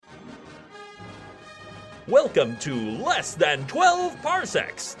Welcome to Less Than 12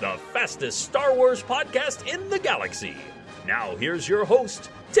 Parsecs, the fastest Star Wars podcast in the galaxy. Now here's your host,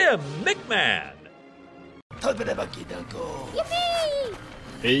 Tim McMahon. Yippee!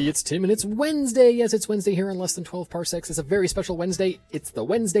 Hey, it's Tim, and it's Wednesday. Yes, it's Wednesday here on Less Than 12 Parsecs. It's a very special Wednesday. It's the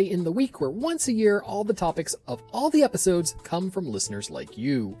Wednesday in the week where once a year, all the topics of all the episodes come from listeners like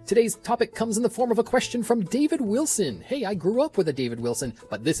you. Today's topic comes in the form of a question from David Wilson. Hey, I grew up with a David Wilson,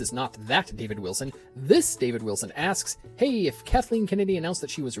 but this is not that David Wilson. This David Wilson asks, hey, if Kathleen Kennedy announced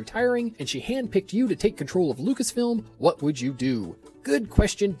that she was retiring and she handpicked you to take control of Lucasfilm, what would you do? Good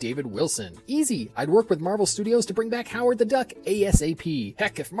question, David Wilson. Easy. I'd work with Marvel Studios to bring back Howard the Duck ASAP.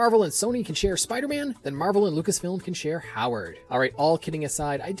 Heck, if Marvel and Sony can share Spider-Man, then Marvel and Lucasfilm can share Howard. Alright, all kidding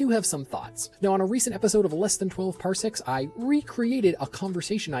aside, I do have some thoughts. Now, on a recent episode of Less Than 12 Parsecs, I recreated a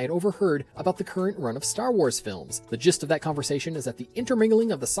conversation I had overheard about the current run of Star Wars films. The gist of that conversation is that the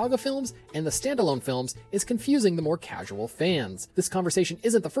intermingling of the saga films and the standalone films is confusing the more casual fans. This conversation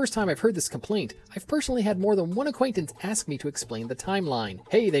isn't the first time I've heard this complaint. I've personally had more than one acquaintance ask me to explain the timeline.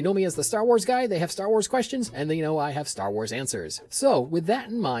 Hey, they know me as the Star Wars guy, they have Star Wars questions, and they know I have Star Wars answers. So, with that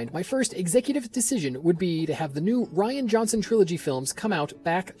in mind, my first executive decision would be to have the new Rian Johnson trilogy films come out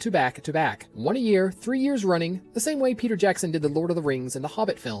back to back to back. One a year, 3 years running, the same way Peter Jackson did the Lord of the Rings and the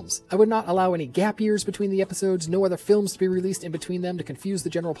Hobbit films. I would not allow any gap years between the episodes, no other films to be released in between them to confuse the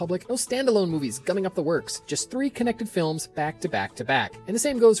general public, no standalone movies gumming up the works, just 3 connected films back to back to back. And the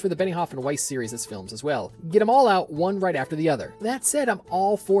same goes for the Benioff and Weiss series as films as well. Get them all out, one right after the other. That said, I'm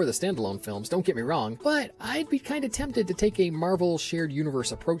all for the standalone films, don't get me wrong, but I'd be kinda tempted to take a Marvel shared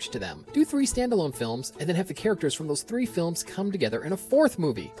universe approach to them. Do 3 standalone films, and then have the characters from those 3 films come together in a 4th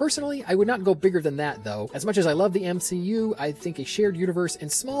movie. Personally, I would not go bigger than that though. As much as I love the MCU, I think a shared universe in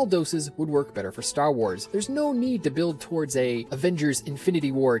small doses would work better for Star Wars. There's no need to build towards a Avengers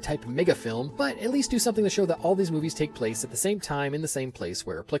Infinity War type mega film, but at least do something to show that all these movies take place at the same time in the same place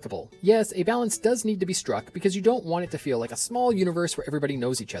where applicable. Yes, a balance does need to be struck because you don't want it to feel like a small universe where everybody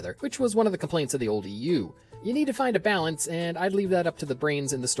knows each other, which was one of the complaints of the old EU. You need to find a balance, and I'd leave that up to the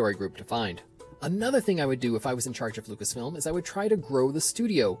brains in the story group to find. Another thing I would do if I was in charge of Lucasfilm is I would try to grow the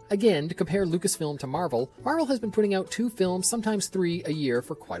studio. Again, to compare Lucasfilm to Marvel, Marvel has been putting out 2 films, sometimes 3 a year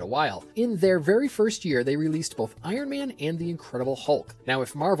for quite a while. In their very first year, they released both Iron Man and The Incredible Hulk. Now,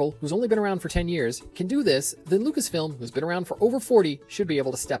 if Marvel, who's only been around for 10 years, can do this, then Lucasfilm, who's been around for over 40, should be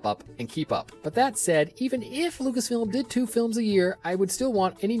able to step up and keep up. But that said, even if Lucasfilm did 2 films a year, I would still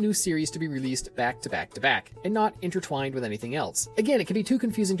want any new series to be released back to back to back, and not intertwined with anything else. Again, it can be too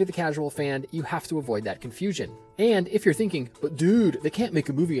confusing to the casual fan. You have to avoid that confusion. And if you're thinking, but dude, they can't make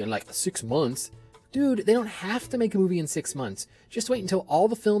a movie in like 6 months. Dude, they don't have to make a movie in 6 months. Just wait until all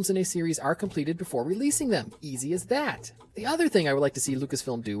the films in a series are completed before releasing them. Easy as that. The other thing I would like to see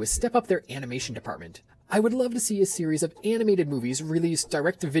Lucasfilm do is step up their animation department. I would love to see a series of animated movies released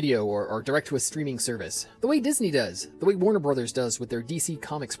direct to video or direct to a streaming service. The way Disney does, the way Warner Brothers does with their DC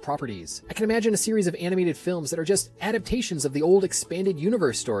Comics properties. I can imagine a series of animated films that are just adaptations of the old expanded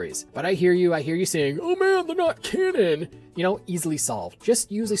universe stories. But I hear you saying, oh man, they're not canon. You know, easily solved. Just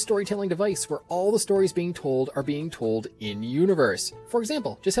use a storytelling device where all the stories being told are being told in universe. For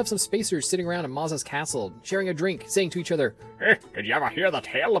example, just have some spacers sitting around in Maz's castle, sharing a drink, saying to each other, hey, did you ever hear the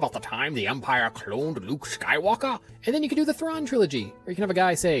tale about the time the Empire cloned Luke Skywalker? And then you can do the Thrawn trilogy, or you can have a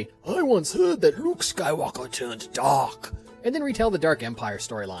guy say, I once heard that Luke Skywalker turned dark, and then retell the Dark Empire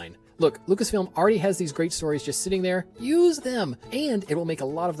storyline. Look, Lucasfilm already has these great stories just sitting there. Use them! And it will make a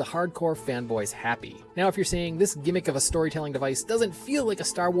lot of the hardcore fanboys happy. Now, if you're saying this gimmick of a storytelling device doesn't feel like a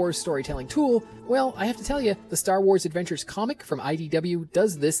Star Wars storytelling tool, well, I have to tell you, the Star Wars Adventures comic from IDW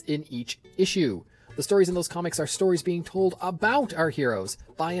does this in each issue. The stories in those comics are stories being told about our heroes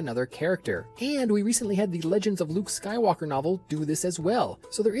by another character. And we recently had the Legends of Luke Skywalker novel do this as well.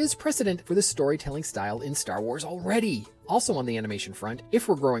 So there is precedent for this storytelling style in Star Wars already. Also on the animation front, if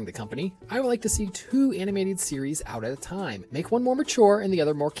we're growing the company, I would like to see 2 animated series out at a time. Make one more mature and the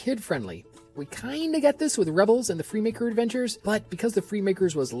other more kid-friendly. We kinda get this with Rebels and the Freemaker Adventures, but because the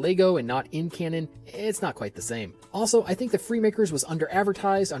Freemakers was Lego and not in canon, it's not quite the same. Also, I think the Freemakers was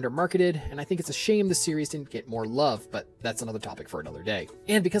under-advertised, under-marketed, and I think it's a shame the series didn't get more love, but that's another topic for another day.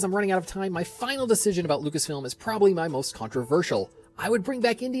 And because I'm running out of time, my final decision about Lucasfilm is probably my most controversial. I would bring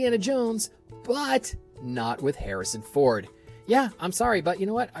back Indiana Jones, but not with Harrison Ford. Yeah, I'm sorry, but you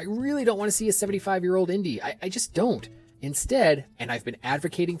know what? I really don't want to see a 75-year-old Indy. I just don't. Instead, and I've been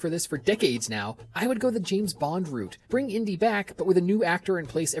advocating for this for decades now, I would go the James Bond route. Bring Indy back, but with a new actor in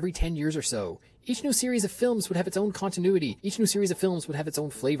place every 10 years or so. Each new series of films would have its own continuity. Each new series of films would have its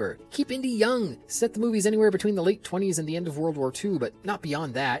own flavor. Keep indie young. Set the movies anywhere between the late 20s and the end of World War II, but not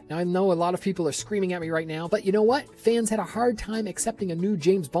beyond that. Now, I know a lot of people are screaming at me right now, but you know what? Fans had a hard time accepting a new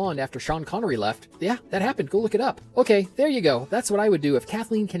James Bond after Sean Connery left. Yeah, that happened. Go look it up. Okay, there you go. That's what I would do if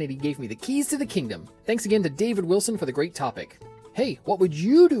Kathleen Kennedy gave me the keys to the kingdom. Thanks again to David Wilson for the great topic. Hey, what would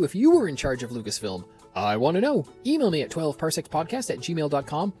you do if you were in charge of Lucasfilm? I want to know. Email me at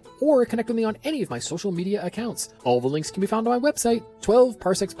 12parsecspodcast@gmail.com or connect with me on any of my social media accounts. All the links can be found on my website,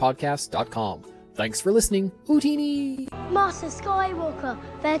 12parsecspodcast.com. Thanks for listening. Hootini! Master Skywalker,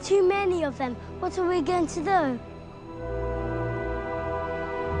 there are too many of them. What are we going to do?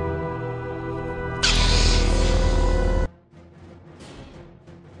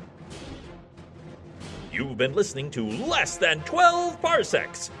 You've been listening to Less Than 12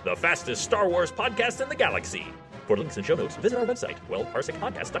 Parsecs, the fastest Star Wars podcast in the galaxy. For links and show notes, visit our website,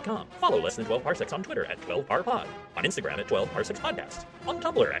 12parsecpodcast.com. Follow Less Than 12 Parsecs on Twitter at 12parpod, on Instagram at 12parsecspodcast, on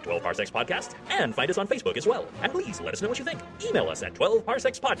Tumblr at 12parsecspodcast, and find us on Facebook as well. And please let us know what you think. Email us at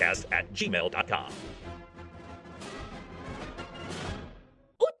 12parsecspodcast@gmail.com.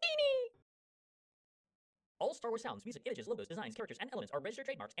 All Star Wars sounds, music, images, logos, designs, characters, and elements are registered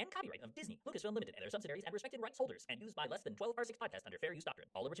trademarks and copyright of Disney, Lucasfilm Limited, and their subsidiaries and respected rights holders, and used by Less Than 12 Parsecs Podcast under fair use doctrine.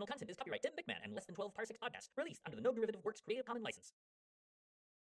 All original content is copyright Tim McMahon and Less Than 12 Parsecs Podcast, released under the No Derivative Works Creative Commons license.